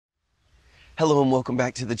Hello and welcome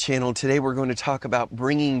back to the channel. Today we're going to talk about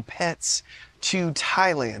bringing pets to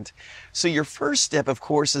Thailand. So your first step, of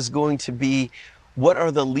course, is going to be what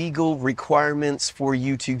are the legal requirements for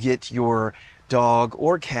you to get your dog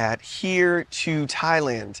or cat here to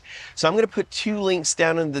Thailand. So I'm going to put two links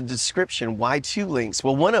down in the description. Why two links?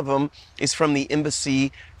 Well, one of them is from the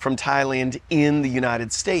embassy from Thailand in the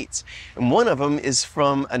United States, and one of them is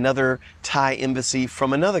from another Thai embassy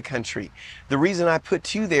from another country. The reason I put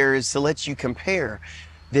two there is to let you compare.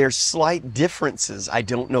 There's slight differences. I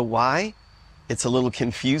don't know why. It's a little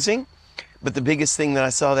confusing. But the biggest thing that I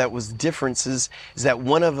saw that was differences is that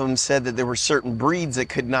one of them said that there were certain breeds that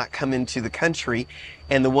could not come into the country,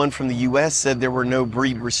 and the one from the US said there were no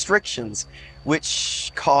breed restrictions,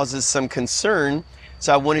 which causes some concern.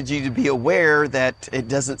 So I wanted you to be aware that it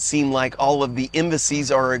doesn't seem like all of the embassies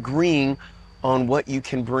are agreeing on what you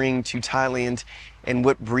can bring to Thailand and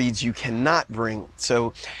what breeds you cannot bring.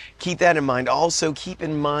 So keep that in mind. Also keep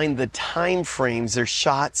in mind the time frames. There's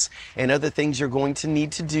shots and other things you're going to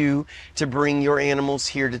need to do to bring your animals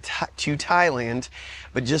here to Thailand,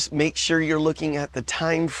 but just make sure you're looking at the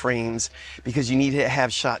time frames, because you need to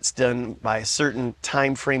have shots done by a certain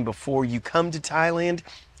time frame before you come to Thailand,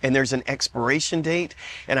 and there's an expiration date.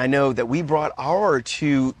 And I know that we brought our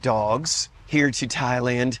two dogs here to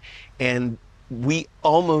Thailand, and we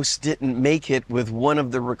almost didn't make it with one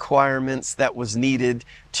of the requirements that was needed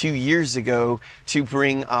 2 years ago to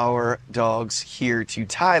bring our dogs here to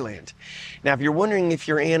Thailand. Now, if you're wondering if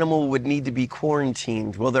your animal would need to be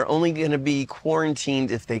quarantined, well, they're only going to be quarantined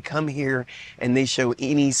if they come here and they show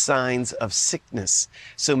any signs of sickness.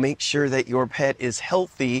 So make sure that your pet is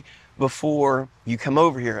healthy before you come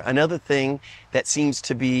over here. Another thing that seems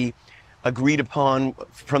to be agreed upon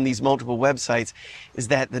from these multiple websites is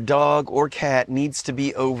that the dog or cat needs to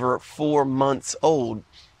be over 4 months old.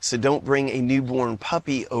 So don't bring a newborn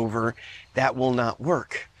puppy over. That will not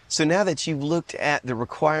work. So now that you've looked at the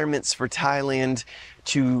requirements for Thailand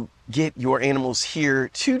to get your animals here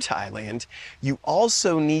to Thailand, you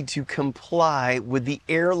also need to comply with the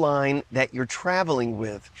airline that you're traveling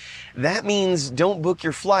with. That means don't book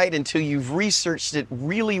your flight until you've researched it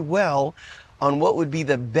really well on what would be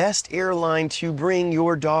the best airline to bring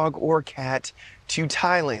your dog or cat to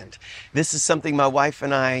Thailand. This is something my wife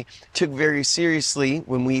and I took very seriously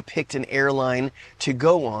when we picked an airline to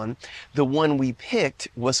go on. The one we picked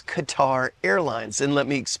was Qatar Airlines, and let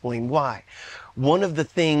me explain why. One of the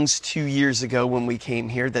things 2 years ago when we came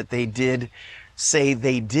here that they did say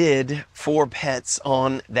they did for pets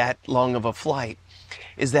on that long of a flight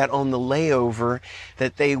is that on the layover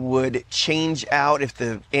that they would change out, if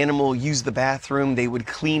the animal used the bathroom, they would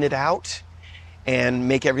clean it out and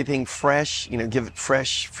make everything fresh, give it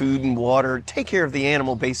fresh food and water, take care of the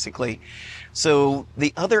animal basically. So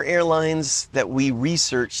the other airlines that we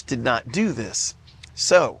researched did not do this.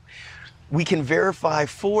 So we can verify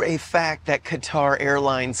for a fact that Qatar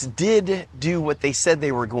Airlines did do what they said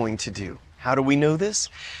they were going to do. How do we know this?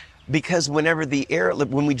 Because whenever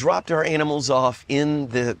when we dropped our animals off in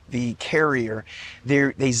the carrier,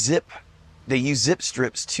 they use zip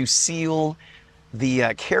strips to seal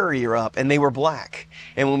the carrier up, and they were black.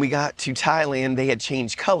 And when we got to Thailand, they had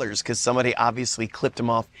changed colors because somebody obviously clipped them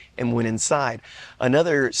off and went inside.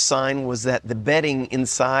 Another sign was that the bedding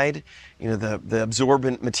inside, the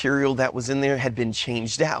absorbent material that was in there had been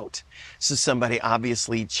changed out. So somebody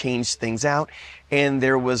obviously changed things out, and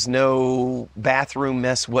there was no bathroom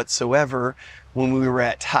mess whatsoever when we were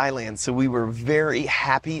at Thailand. So we were very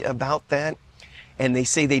happy about that. And they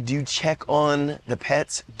say they do check on the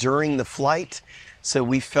pets during the flight. So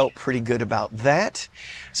we felt pretty good about that.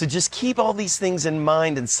 So just keep all these things in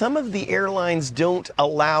mind. And some of the airlines don't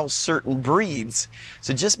allow certain breeds.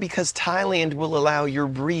 So just because Thailand will allow your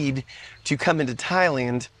breed to come into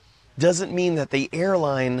Thailand doesn't mean that the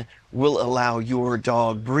airline will allow your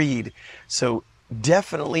dog breed. So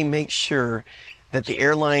definitely make sure that the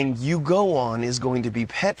airline you go on is going to be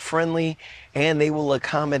pet friendly, and they will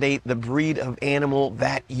accommodate the breed of animal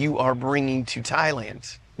that you are bringing to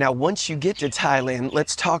Thailand. Now, once you get to Thailand,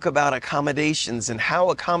 let's talk about accommodations and how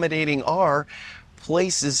accommodating are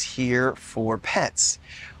places here for pets.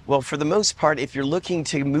 Well, for the most part, if you're looking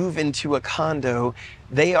to move into a condo,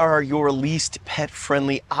 they are your least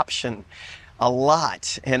pet-friendly option. A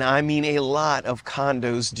lot, and I mean a lot, of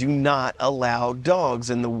condos do not allow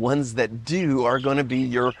dogs, and the ones that do are going to be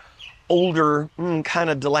your older,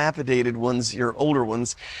 kind of dilapidated ones, your older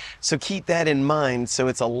ones. So keep that in mind. So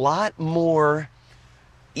it's a lot more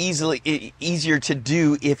easier to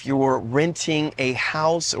do if you're renting a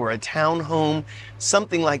house or a townhome,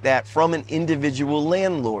 something like that, from an individual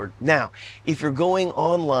landlord. Now, if you're going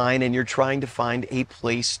online and you're trying to find a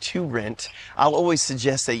place to rent, I'll always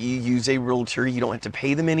suggest that you use a realtor. You don't have to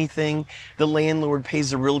pay them anything. The landlord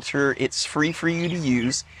pays the realtor. It's free for you to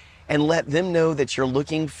use, and let them know that you're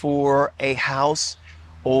looking for a house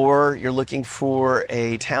or you're looking for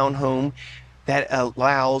a townhome that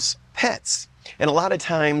allows pets. And a lot of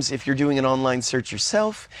times, if you're doing an online search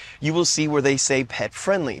yourself, you will see where they say pet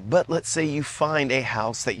friendly. But let's say you find a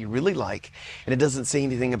house that you really like and it doesn't say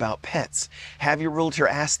anything about pets. Have your realtor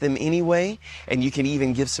ask them anyway, and you can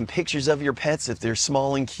even give some pictures of your pets if they're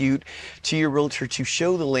small and cute to your realtor to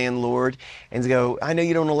show the landlord and go, I know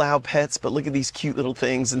you don't allow pets, but look at these cute little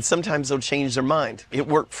things. And sometimes they'll change their mind. It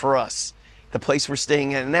worked for us. The place we're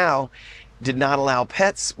staying at now did not allow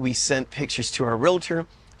pets. We sent pictures to our realtor.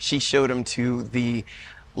 She showed them to the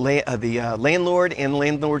landlord, and the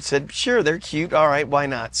landlord said, sure, they're cute. All right, why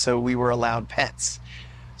not? So we were allowed pets.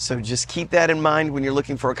 So just keep that in mind when you're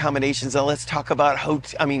looking for accommodations. Now let's talk about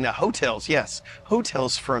hotels. Yes,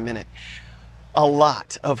 hotels for a minute. A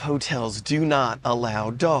lot of hotels do not allow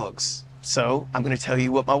dogs. So I'm going to tell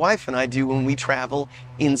you what my wife and I do when we travel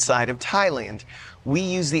inside of Thailand. We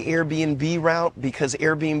use the Airbnb route because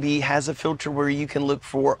Airbnb has a filter where you can look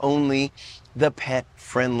for only the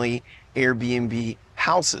pet-friendly Airbnb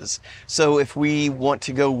houses. So if we want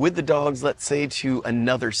to go with the dogs, let's say to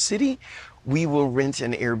another city, we will rent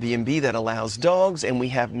an Airbnb that allows dogs, and we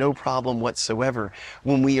have no problem whatsoever.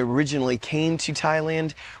 When we originally came to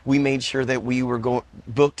Thailand, we made sure that we were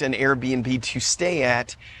booked an Airbnb to stay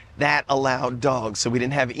at that allowed dogs, so we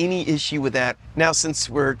didn't have any issue with that. Now, since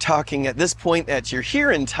we're talking at this point that you're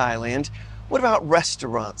here in Thailand, what about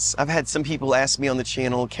restaurants? I've had some people ask me on the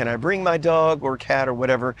channel, can I bring my dog or cat or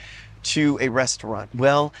whatever to a restaurant?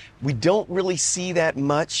 Well, we don't really see that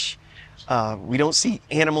much. We don't see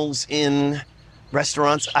animals in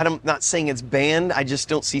restaurants. I'm not saying it's banned. I just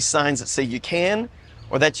don't see signs that say you can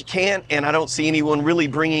or that you can't. And I don't see anyone really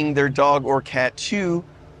bringing their dog or cat to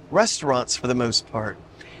restaurants for the most part.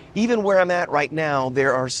 Even where I'm at right now,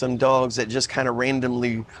 there are some dogs that just kind of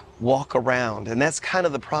randomly walk around. And that's kind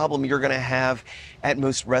of the problem you're going to have at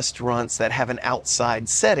most restaurants that have an outside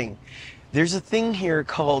setting. There's a thing here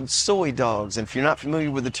called soy dogs, and if you're not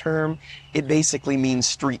familiar with the term, it basically means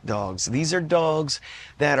street dogs. These are dogs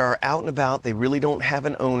that are out and about. They really don't have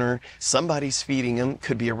an owner. Somebody's feeding them.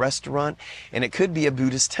 Could be a restaurant, and it could be a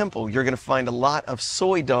Buddhist temple. You're going to find a lot of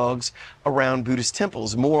soy dogs around Buddhist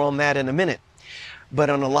temples. More on that in a minute. But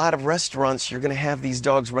on a lot of restaurants, you're going to have these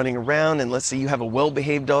dogs running around, and let's say you have a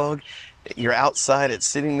well-behaved dog. You're outside, it's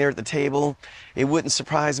sitting there at the table. It wouldn't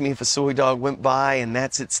surprise me if a soy dog went by and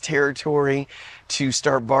that's its territory to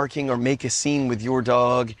start barking or make a scene with your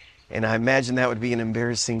dog. And I imagine that would be an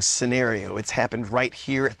embarrassing scenario. It's happened right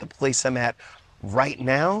here at the place I'm at right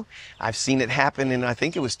now. I've seen it happen, and I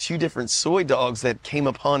think it was 2 different soy dogs that came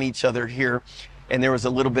upon each other here. And there was a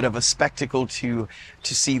little bit of a spectacle to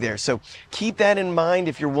see there. So keep that in mind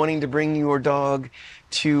if you're wanting to bring your dog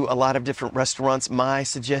to a lot of different restaurants. My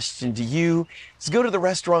suggestion to you is go to the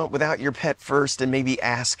restaurant without your pet first and maybe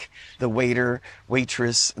ask the waiter,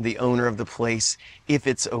 waitress, the owner of the place if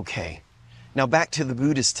it's okay. Now back to the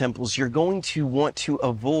Buddhist temples, you're going to want to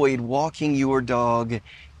avoid walking your dog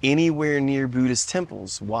anywhere near Buddhist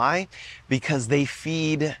temples. Why? Because they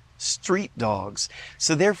feed street dogs.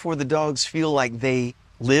 So therefore the dogs feel like they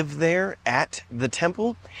live there at the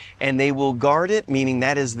temple and they will guard it, meaning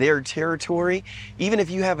that is their territory. Even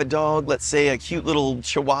if you have a dog, let's say a cute little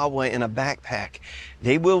Chihuahua in a backpack,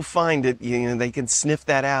 they will find it, they can sniff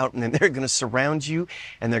that out, and then they're going to surround you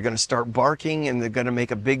and they're going to start barking and they're going to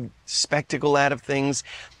make a big spectacle out of things.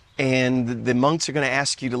 And the monks are going to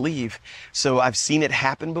ask you to leave. So I've seen it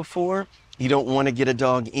happen before. You don't want to get a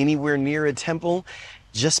dog anywhere near a temple,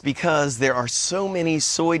 just because there are so many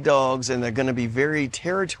soy dogs and they're going to be very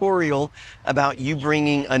territorial about you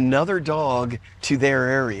bringing another dog to their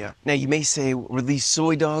area. Now you may say, were these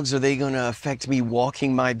soy dogs, are they going to affect me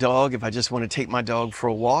walking my dog if I just want to take my dog for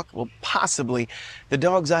a walk? Well, possibly. The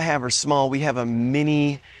dogs I have are small. We have a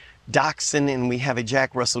mini dachshund and we have a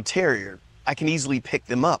Jack Russell Terrier. I can easily pick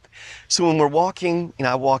them up. So when we're walking,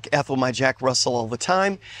 I walk Ethel, my Jack Russell, all the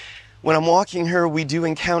time. When I'm walking her, we do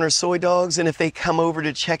encounter soy dogs, and if they come over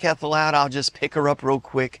to check Ethel out, I'll just pick her up real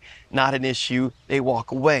quick. Not an issue. They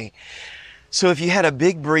walk away. So if you had a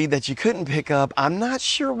big breed that you couldn't pick up, I'm not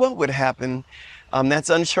sure what would happen. That's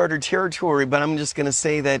uncharted territory, but I'm just going to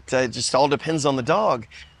say that it just all depends on the dog.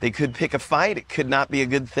 They could pick a fight. It could not be a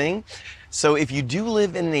good thing. So if you do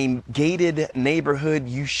live in a gated neighborhood,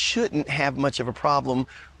 you shouldn't have much of a problem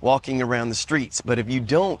walking around the streets. But if you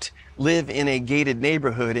don't live in a gated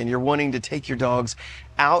neighborhood and you're wanting to take your dogs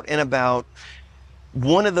out and about,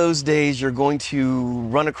 one of those days you're going to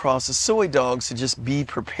run across a soy dog, so just be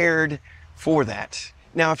prepared for that.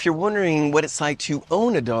 Now, if you're wondering what it's like to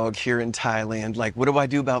own a dog here in Thailand, like what do I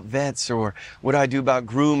do about vets, or what do I do about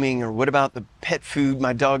grooming, or what about the pet food?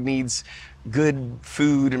 My dog needs good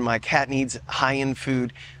food and my cat needs high-end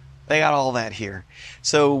food. They got all that here.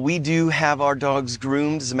 So we do have our dogs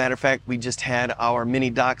groomed. As a matter of fact, we just had our mini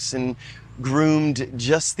dachshund groomed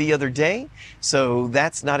just the other day, so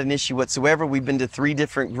that's not an issue whatsoever. We've been to 3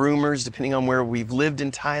 different groomers depending on where we've lived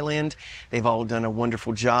in Thailand. They've all done a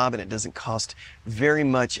wonderful job, and it doesn't cost very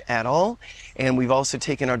much at all. And we've also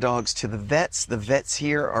taken our dogs to the vets. The vets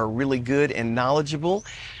here are really good and knowledgeable,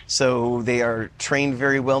 so they are trained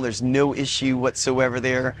very well. There's no issue whatsoever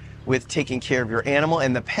there with taking care of your animal.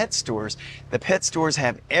 And the pet stores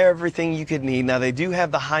have everything you could need. Now, they do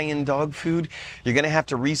have the high-end dog food. You're going to have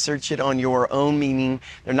to research it on your own, meaning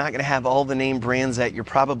they're not going to have all the name brands that you're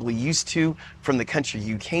probably used to from the country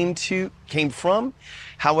you came from.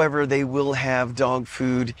 However, they will have dog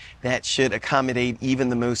food that should accommodate even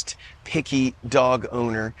the most picky dog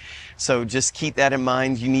owner. So just keep that in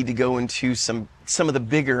mind. You need to go into some of the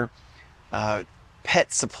bigger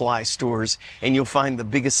pet supply stores, and you'll find the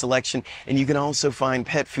biggest selection. And you can also find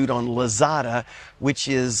pet food on Lazada, which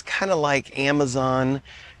is kind of like Amazon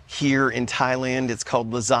here in Thailand. It's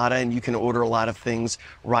called Lazada, and you can order a lot of things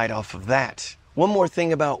right off of that. One more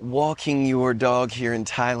thing about walking your dog here in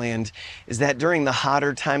Thailand is that during the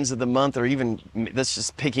hotter times of the month, or even let's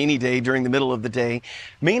just pick any day during the middle of the day,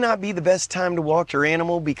 may not be the best time to walk your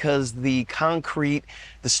animal because the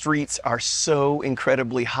streets are so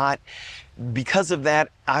incredibly hot. Because of that,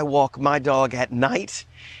 I walk my dog at night,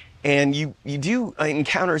 and you do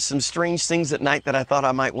encounter some strange things at night that I thought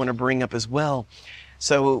I might want to bring up as well.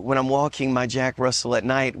 So when I'm walking my Jack Russell at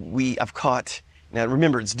night, I've caught, now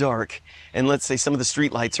remember it's dark, and let's say some of the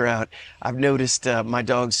street lights are out. I've noticed my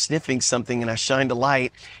dog sniffing something, and I shined a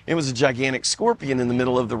light. It was a gigantic scorpion in the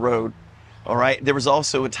middle of the road. All right, there was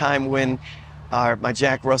also a time when my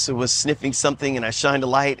Jack Russell was sniffing something, and I shined a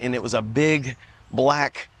light, and it was a big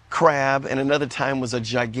black crab, and another time was a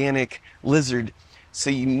gigantic lizard. So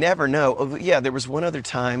you never know. Oh, yeah, there was one other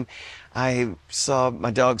time I saw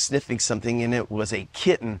my dog sniffing something, and it was a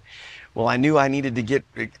kitten. Well, I knew I needed to get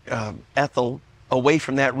Ethel away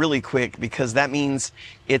from that really quick, because that means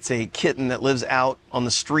it's a kitten that lives out on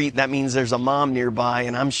the street. That means there's a mom nearby,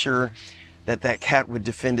 and I'm sure that cat would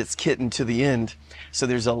defend its kitten to the end. So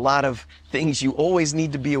there's a lot of things you always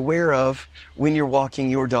need to be aware of when you're walking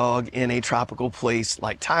your dog in a tropical place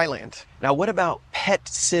like Thailand. Now, what about pet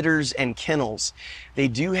sitters and kennels? They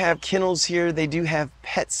do have kennels here. They do have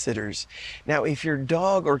pet sitters. Now, if your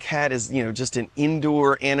dog or cat is, just an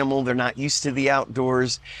indoor animal, they're not used to the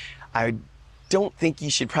outdoors, I don't think you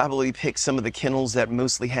should probably pick some of the kennels that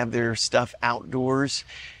mostly have their stuff outdoors,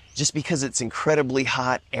 just because it's incredibly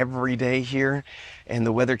hot every day here and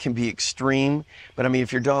the weather can be extreme. But I mean,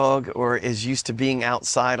 if your dog is used to being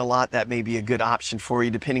outside a lot, that may be a good option for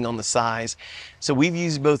you depending on the size. So we've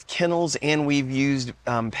used both kennels and we've used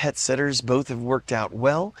pet sitters. Both have worked out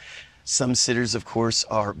well. Some sitters, of course,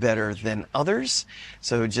 are better than others.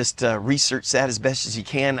 So just research that as best as you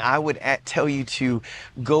can. I would tell you to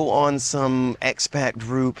go on some expat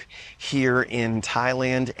group here in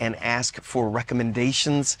Thailand and ask for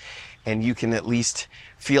recommendations, and you can at least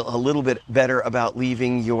feel a little bit better about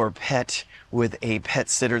leaving your pet with a pet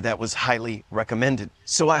sitter that was highly recommended.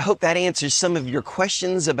 So I hope that answers some of your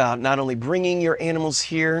questions about not only bringing your animals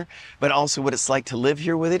here, but also what it's like to live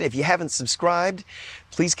here with it. If you haven't subscribed,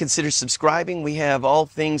 please consider subscribing. We have all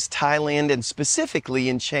things Thailand, and specifically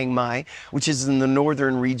in Chiang Mai, which is in the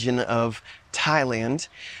northern region of Thailand.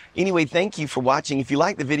 Anyway, thank you for watching. If you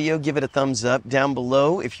like the video, give it a thumbs up. Down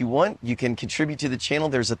below, if you want, you can contribute to the channel.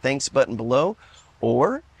 There's a thanks button below,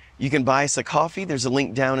 or you can buy us a coffee. There's a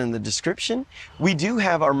link down in the description. We do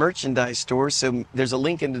have our merchandise store, so there's a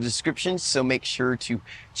link in the description, so make sure to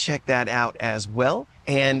check that out as well.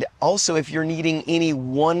 And also, if you're needing any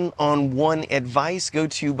one-on-one advice, go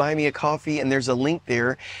to Buy Me a Coffee, and there's a link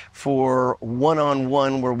there for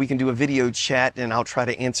one-on-one where we can do a video chat, and I'll try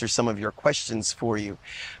to answer some of your questions for you.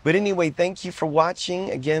 But anyway, thank you for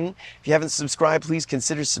watching. Again, if you haven't subscribed, please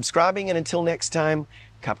consider subscribing, and until next time,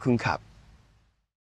 Kap Kun Kap.